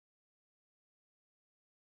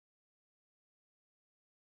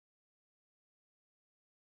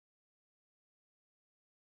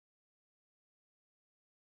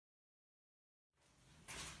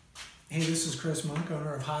Hey, this is Chris Monk,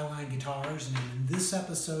 owner of Highline Guitars, and in this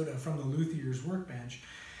episode of From the Luthier's Workbench,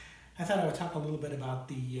 I thought I would talk a little bit about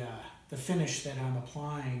the finish that I'm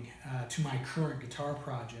applying to my current guitar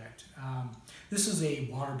project. This is a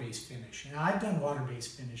water-based finish, and I've done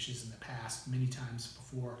water-based finishes in the past many times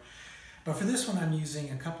before, but for this one I'm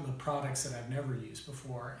using a couple of products that I've never used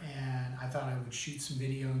before, and I thought I would shoot some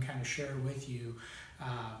video and kind of share with you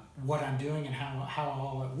what I'm doing and how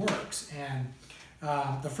all it works. And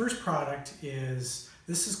the first product is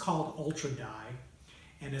called Ultra Dye,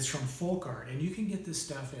 and it's from Folk Art, and you can get this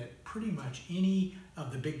stuff at pretty much any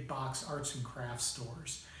of the big box arts and crafts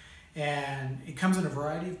stores. And it comes in a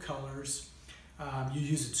variety of colors. You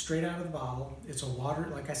use it straight out of the bottle. It's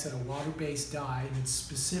like I said, a water-based dye, and it's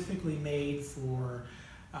specifically made for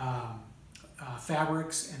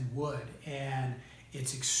fabrics and wood, and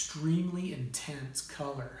it's extremely intense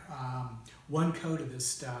color. One coat of this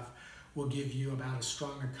stuff will give you about as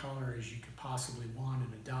strong a color as you could possibly want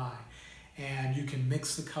in a dye. And you can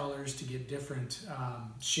mix the colors to get different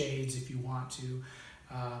shades if you want to.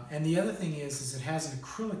 And the other thing is it has an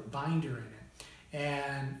acrylic binder in it.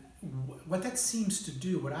 And what that seems to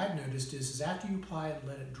do, what I've noticed is after you apply it and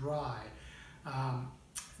let it dry,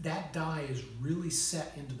 that dye is really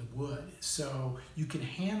set into the wood. So you can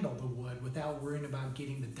handle the wood without worrying about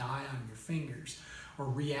getting the dye on your fingers or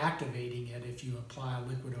reactivating it if you apply a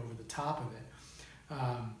liquid over the top of it.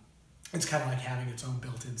 It's kind of like having its own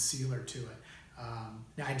built-in sealer to it.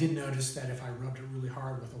 Now I did notice that if I rubbed it really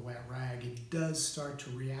hard with a wet rag, it does start to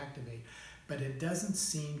reactivate, but it doesn't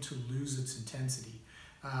seem to lose its intensity.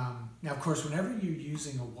 Now of course, whenever you're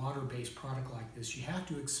using a water-based product like this, you have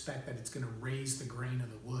to expect that it's going to raise the grain of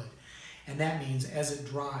the wood. And that means as it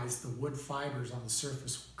dries, the wood fibers on the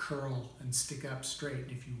surface will curl and stick up straight.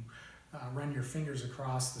 And if you run your fingers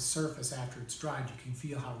across the surface after it's dried, you can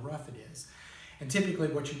feel how rough it is. And typically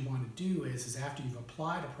what you want to do is after you've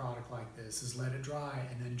applied a product like this, is let it dry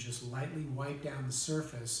and then just lightly wipe down the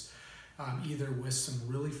surface, either with some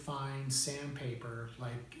really fine sandpaper,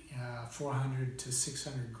 like 400 to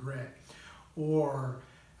 600 grit, or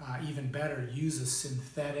even better, use a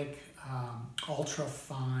synthetic ultra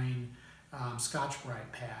fine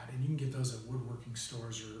Scotch-Brite pad, and you can get those at woodworking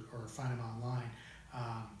stores or find them online.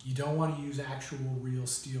 You don't want to use actual real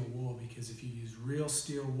steel wool, because if you use real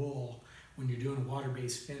steel wool when you're doing a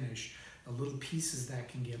water-based finish, the little pieces that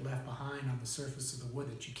can get left behind on the surface of the wood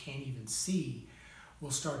that you can't even see will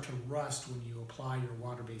start to rust when you apply your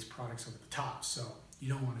water-based products over the top. So you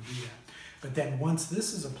don't want to do that. But then once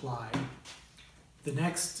this is applied, the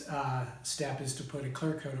next step is to put a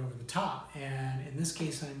clear coat over the top. And in this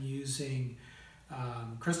case, I'm using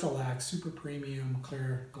Crystalac Super Premium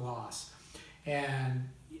Clear Gloss. And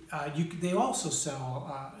they also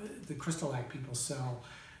sell, the Crystalac people sell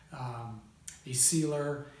a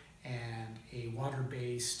sealer and a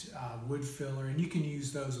water-based wood filler, and you can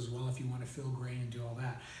use those as well if you want to fill grain and do all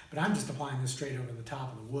that. But I'm just applying this straight over the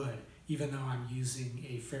top of the wood, even though I'm using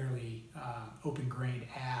a fairly open-grained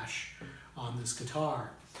ash on this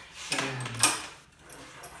guitar. And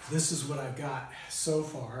this is what I've got so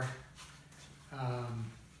far.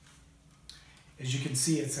 As you can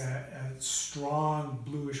see, it's a strong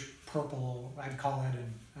bluish purple. I'd call it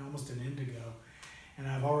almost an indigo. And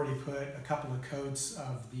I've already put a couple of coats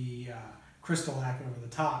of the Crystalac over the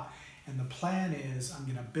top. And the plan is I'm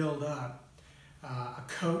going to build up a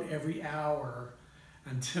coat every hour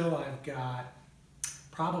until I've got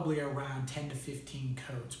probably around 10 to 15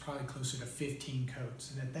 coats, probably closer to 15 coats.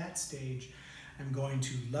 And at that stage, I'm going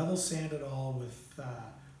to level sand it all with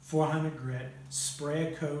 400 grit,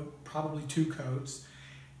 spray a coat, probably 2 coats.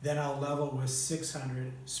 Then I'll level with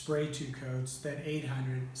 600, spray 2 coats, then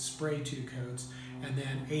 800, spray 2 coats, and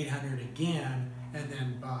then 800 again, and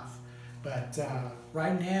then buff. But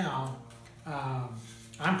right now,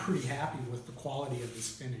 I'm pretty happy with the quality of this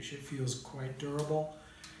finish. It feels quite durable,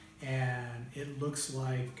 and it looks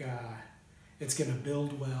like it's going to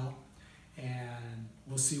build well, and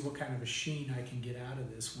we'll see what kind of a sheen I can get out of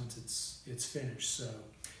this once it's finished. So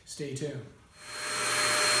stay tuned.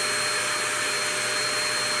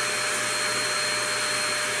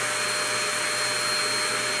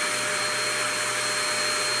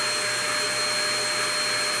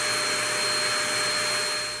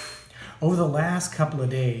 Over the last couple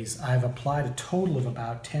of days, I've applied a total of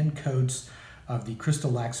about 10 coats of the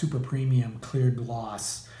Crystalac Super Premium Clear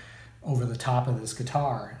Gloss over the top of this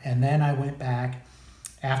guitar. And then I went back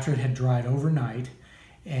after it had dried overnight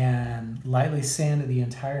and lightly sanded the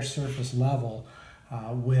entire surface level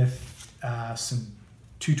with some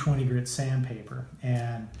 220 grit sandpaper.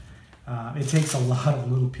 And it takes a lot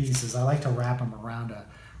of little pieces. I like to wrap them around a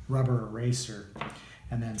rubber eraser.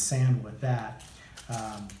 and then sand with that.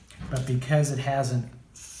 But because it hasn't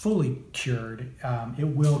fully cured, it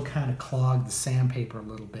will kind of clog the sandpaper a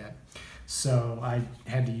little bit. So I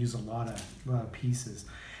had to use a lot of pieces.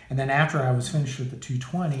 And then after I was finished with the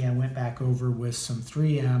 220, I went back over with some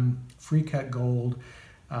 3M Free Cut Gold.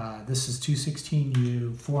 This is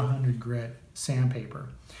 216U 400 grit sandpaper.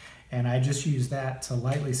 And I just used that to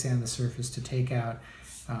lightly sand the surface to take out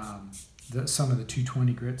some of the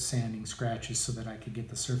 220 grit sanding scratches so that I could get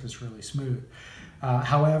the surface really smooth.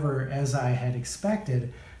 However, as I had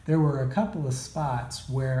expected, there were a couple of spots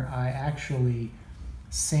where I actually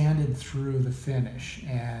sanded through the finish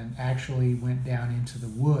and actually went down into the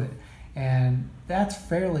wood. And that's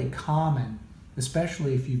fairly common,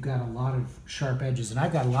 especially if you've got a lot of sharp edges. And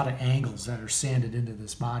I've got a lot of angles that are sanded into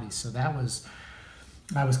this body. So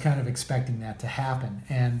I was kind of expecting that to happen.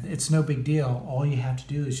 And it's no big deal. All you have to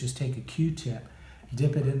do is just take a Q-tip,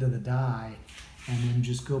 dip it into the dye, and then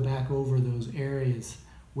just go back over those areas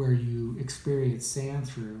where you experience sand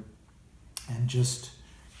through and just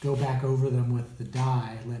go back over them with the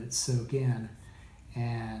dye, let it soak in.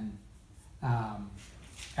 And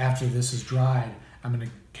after this is dried, I'm going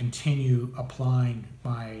to continue applying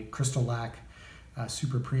my Crystalac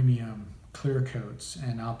Super Premium clear coats,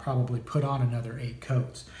 and I'll probably put on another 8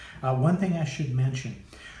 coats. One thing I should mention,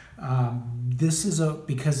 this is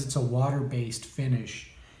because it's a water-based finish,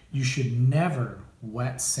 you should never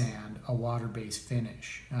wet sand a water-based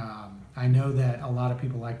finish. I know that a lot of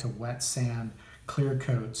people like to wet sand clear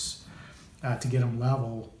coats to get them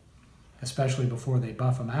level, especially before they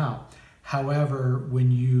buff them out. However,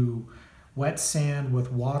 when you wet sand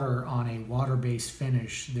with water on a water-based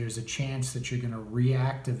finish, there's a chance that you're going to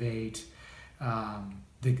reactivate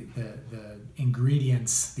the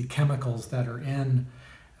ingredients, the chemicals that are in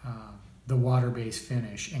the water-based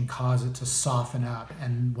finish, and cause it to soften up.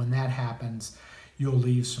 And when that happens, you'll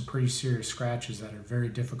leave some pretty serious scratches that are very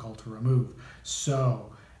difficult to remove.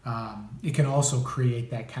 So it can also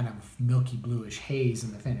create that kind of milky bluish haze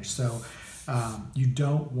in the finish. So you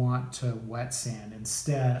don't want to wet sand.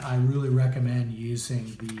 Instead, I really recommend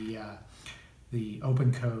using the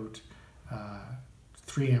Open Coat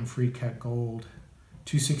 3M Free Cut Gold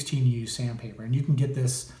 216U sandpaper. And you can get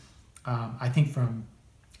this, I think, from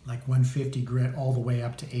like 150 grit all the way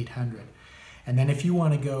up to 800. And then if you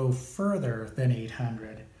want to go further than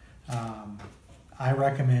 800, I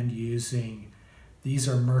recommend using, these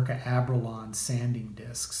are Mirka Abralon sanding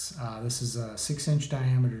discs. This is a 6-inch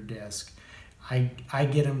diameter disc. I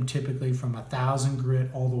get them typically from 1,000 grit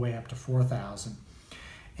all the way up to 4,000.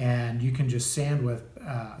 And you can just sand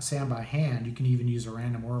by hand. You can even use a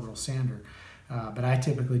random orbital sander. But I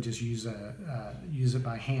typically just use it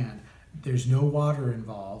by hand. There's no water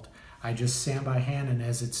involved. I just sand by hand, and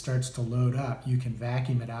as it starts to load up, you can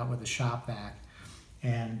vacuum it out with a shop vac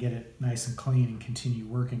and get it nice and clean and continue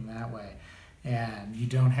working that way. And you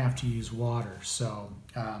don't have to use water. So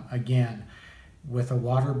again, with a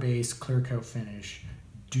water-based clear coat finish,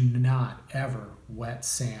 do not ever wet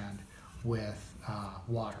sand with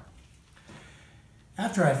water.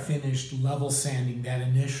 After I finished level sanding that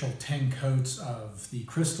initial 10 coats of the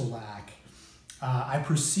Crystalac, I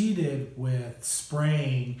proceeded with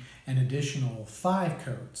spraying an additional 5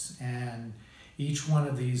 coats, and each one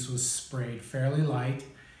of these was sprayed fairly light,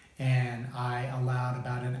 and I allowed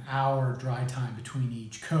about an hour dry time between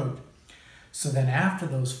each coat. So then after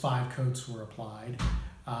those 5 coats were applied,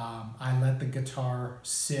 I let the guitar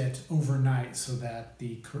sit overnight so that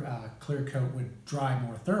the clear coat would dry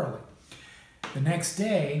more thoroughly. The next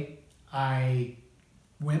day, I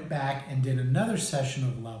went back and did another session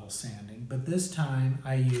of level sanding, but this time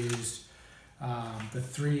I used the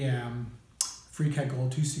 3M Free Cut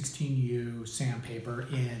Gold 216U sandpaper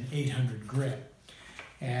in 800 grit.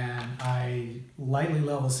 And I lightly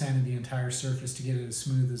level sanded the entire surface to get it as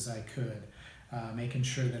smooth as I could, making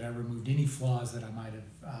sure that I removed any flaws that I might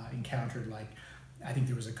have encountered, like I think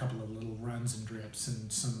there was a couple of little runs and drips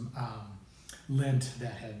and some lint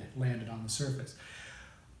that had landed on the surface.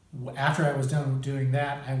 After I was done doing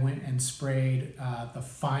that, I went and sprayed the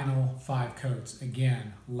final 5 coats.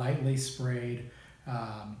 Again, lightly sprayed.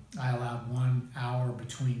 I allowed 1 hour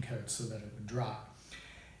between coats so that it would dry.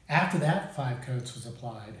 After that 5 coats was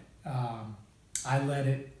applied, I let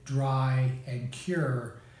it dry and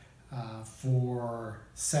cure for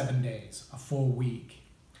 7 days, a full week.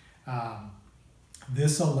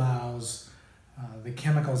 This allows the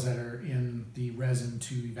chemicals that are in the resin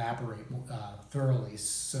to evaporate thoroughly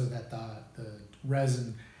so that the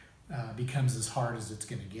resin becomes as hard as it's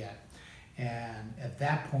going to get. And at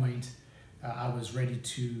that point, I was ready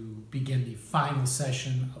to begin the final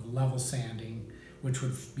session of level sanding which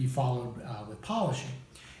would be followed with polishing.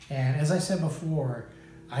 And as I said before,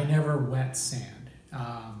 I never wet sand.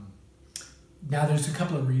 Now there's a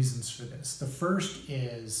couple of reasons for this. The first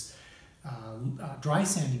is dry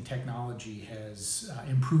sanding technology has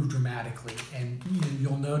improved dramatically, and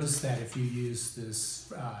you'll notice that if you use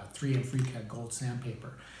this 3M Free Cut Gold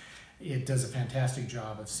sandpaper, it does a fantastic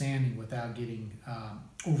job of sanding without getting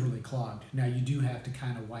overly clogged. Now you do have to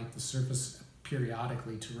kind of wipe the surface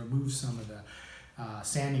periodically to remove some of the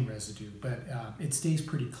sanding residue, but it stays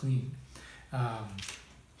pretty clean.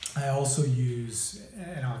 I also use,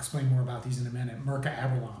 and I'll explain more about these in a minute, Mirka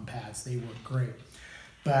Abralon pads. They work great.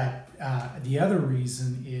 But the other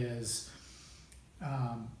reason is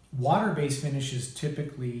water-based finishes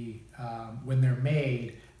typically, when they're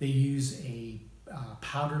made, they use a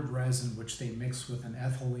powdered resin which they mix with an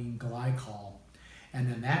ethylene glycol,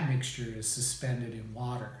 and then that mixture is suspended in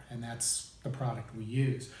water, and that's the product we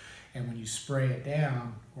use. And when you spray it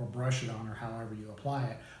down or brush it on, or however you apply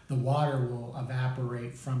it, the water will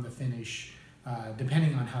evaporate from the finish,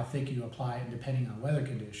 depending on how thick you apply it and depending on weather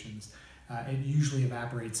conditions. It usually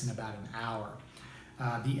evaporates in about an hour.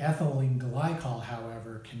 The ethylene glycol,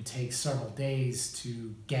 however, can take several days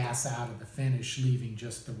to gas out of the finish, leaving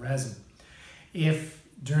just the resin. If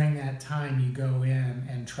during that time you go in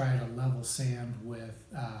and try to level sand with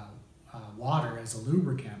water as a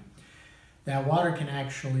lubricant, that water can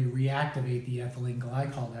actually reactivate the ethylene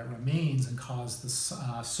glycol that remains and cause the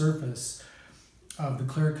surface of the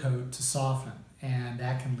clear coat to soften, and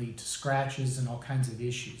that can lead to scratches and all kinds of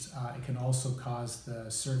issues. It can also cause the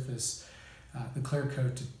surface, the clear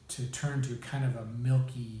coat, to turn to kind of a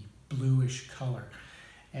milky bluish color,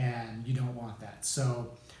 and you don't want that.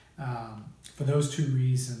 So for those two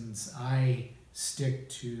reasons, I stick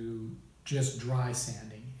to just dry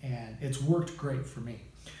sanding, and it's worked great for me.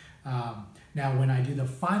 Now when I do the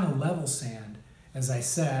final level sand, as I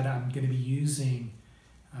said, I'm going to be using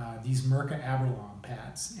these Mirka Abralon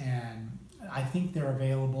pads, and I think they're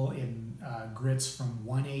available in grits from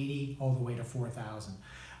 180 all the way to 4,000.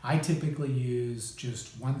 I typically use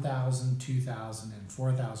just 1,000, 2,000, and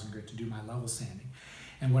 4,000 grit to do my level sanding.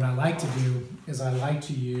 And what I like to do is I like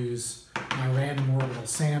to use my random orbital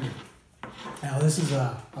sander. Now this is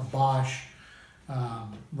a Bosch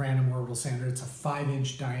random orbital sander. It's a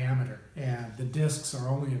 5-inch diameter, and the discs are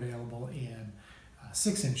only available in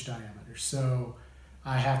 6-inch diameter. So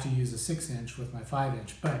I have to use a 6-inch with my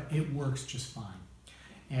 5-inch, but it works just fine.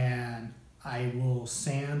 And I will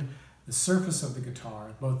sand the surface of the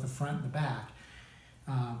guitar, both the front and the back,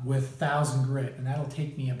 with 1,000 grit, and that'll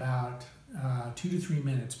take me about 2 to 3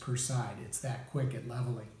 minutes per side. It's that quick at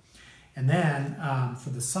leveling. And then for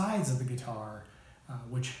the sides of the guitar,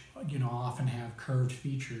 which often have curved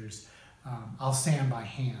features, I'll sand by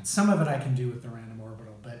hand. Some of it I can do with the random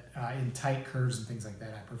orbital, but in tight curves and things like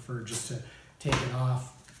that, I prefer just to take it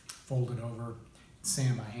off, fold it over,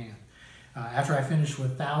 sand by hand. After I finish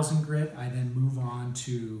with 1,000 grit, I then move on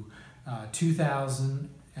to 2,000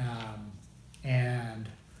 and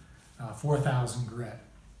 4,000 grit.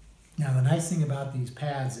 Now the nice thing about these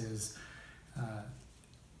pads is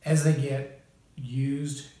as they get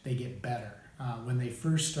used, they get better. When they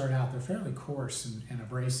first start out, they're fairly coarse and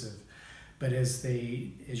abrasive, but as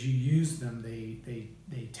you use them,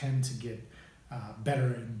 they tend to get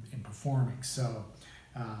better in performing. So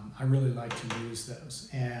I really like to use those.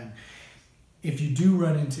 And if you do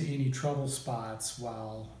run into any trouble spots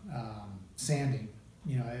while sanding,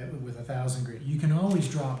 with 1,000 grit, you can always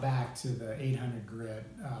drop back to the 800 grit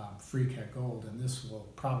Free Cut Gold, and this will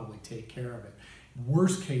probably take care of it.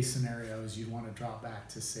 Worst case scenario is you'd want to drop back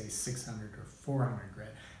to say 600 or 400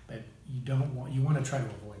 grit, but you want to try to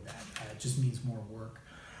avoid that. It just means more work.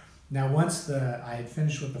 Now once I had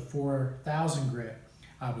finished with the 4,000 grit,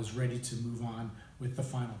 I was ready to move on with the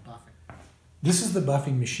final buffing. This is the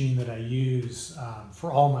buffing machine that I use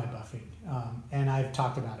for all my buffing, and I've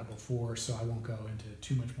talked about it before, so I won't go into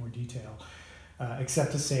too much more detail,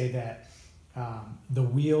 except to say that the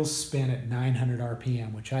wheels spin at 900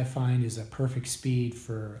 RPM, which I find is a perfect speed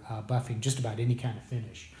for buffing just about any kind of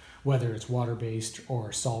finish, whether it's water-based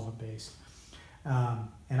or solvent-based.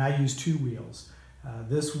 And I use 2 wheels.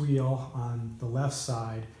 This wheel on the left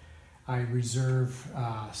side, I reserve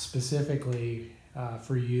specifically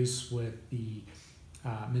for use with the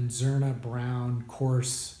Menzerna Brown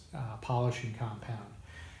Coarse polishing compound.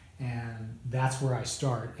 And that's where I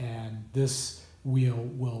start. And this wheel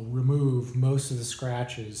will remove most of the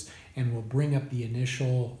scratches and will bring up the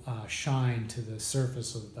initial shine to the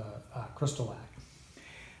surface of the Crystalac.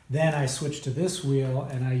 Then I switch to this wheel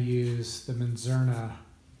and I use the Menzerna,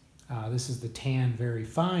 this is the Tan Very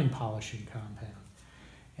Fine polishing compound.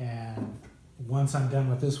 And once I'm done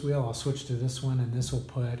with this wheel, I'll switch to this one, and this will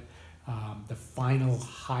put the final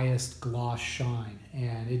highest gloss shine,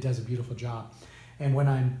 and it does a beautiful job. And when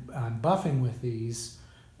I'm buffing with these,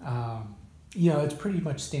 you know, it's pretty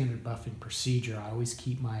much standard buffing procedure. I always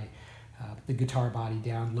keep my the guitar body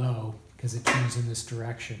down low because it turns in this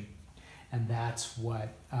direction, and that's what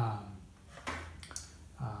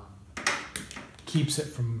keeps it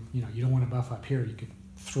from, you know, you don't want to buff up here. You could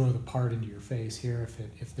throw the part into your face here.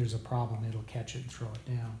 If there's a problem, it'll catch it and throw it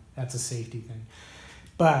down. That's a safety thing.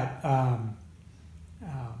 But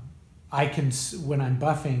I can, when I'm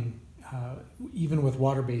buffing, even with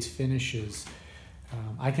water-based finishes,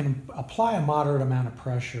 I can apply a moderate amount of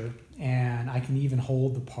pressure, and I can even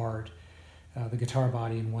hold the part, the guitar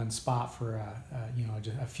body, in one spot for you know,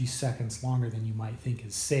 just a few seconds longer than you might think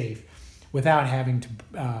is safe, without having to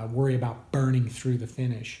worry about burning through the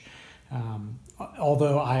finish.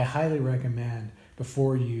 Although I highly recommend,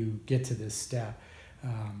 before you get to this step,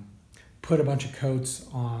 put a bunch of coats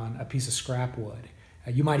on a piece of scrap wood.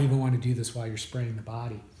 You might even want to do this while you're spraying the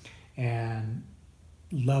body, and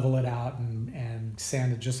level it out and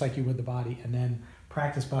sand it just like you would the body, and then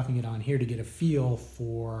practice buffing it on here to get a feel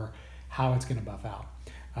for how it's going to buff out.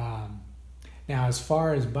 Now, as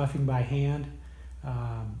far as buffing by hand,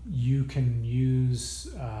 you can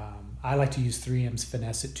use, I like to use 3M's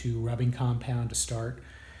Finesse It 2 rubbing compound to start.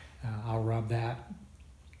 I'll rub that,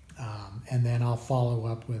 and then I'll follow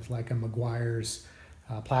up with like a Meguiar's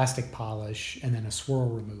plastic polish, and then a swirl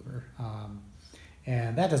remover.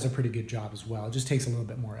 And that does a pretty good job as well. It just takes a little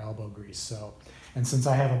bit more elbow grease. So, and since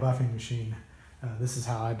I have a buffing machine, this is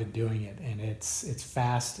how I've been doing it, and it's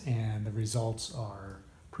fast, and the results are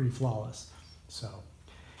pretty flawless. So,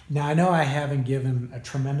 now I know I haven't given a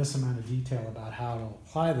tremendous amount of detail about how to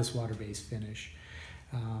apply this water-based finish.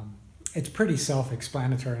 It's pretty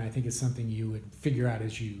self-explanatory, and I think it's something you would figure out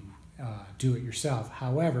as you do it yourself.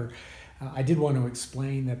 However, I did want to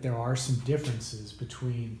explain that there are some differences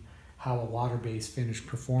between how a water-based finish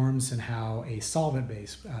performs and how a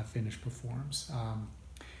solvent-based finish performs.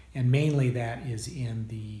 And mainly that is in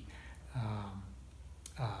the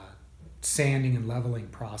sanding and leveling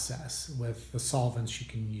process. With the solvents, you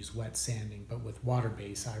can use wet sanding, but with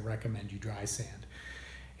water-based, I recommend you dry sand.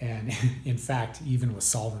 And in fact, even with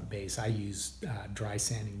solvent-based, I use dry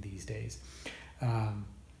sanding these days.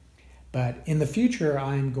 But in the future,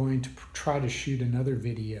 I'm going to try to shoot another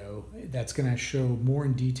video that's going to show more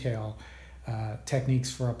in detail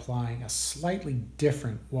techniques for applying a slightly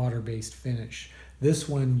different water-based finish. This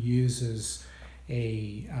one uses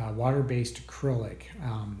a water-based acrylic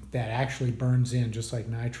that actually burns in just like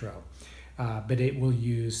nitro, but it will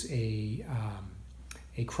use a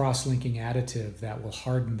cross-linking additive that will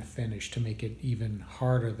harden the finish to make it even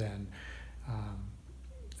harder than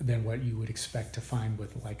what you would expect to find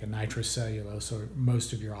with like a nitrocellulose or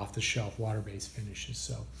most of your off-the-shelf water-based finishes.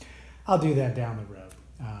 So I'll do that down the road.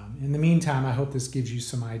 In the meantime, I hope this gives you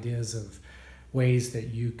some ideas of ways that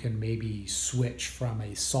you can maybe switch from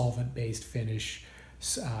a solvent-based finish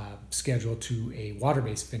schedule to a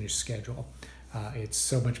water-based finish schedule. It's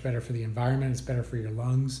so much better for the environment, it's better for your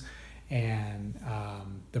lungs, and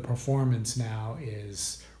the performance now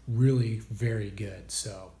is really very good.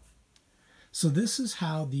 So this is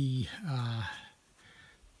how the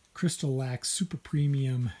Crystalac Super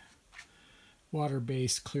Premium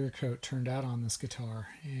water-based clear coat turned out on this guitar,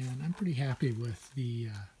 and I'm pretty happy with the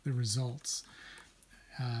results.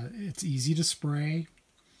 It's easy to spray,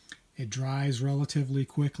 it dries relatively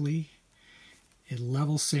quickly, it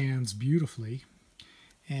level sands beautifully,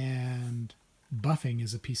 and buffing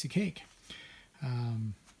is a piece of cake.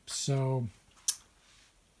 So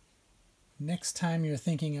next time you're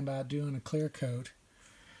thinking about doing a clear coat,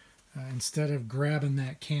 instead of grabbing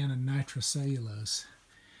that can of nitrocellulose,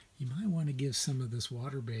 you might want to give some of this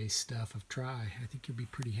water-based stuff a try. I think you'll be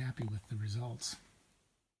pretty happy with the results.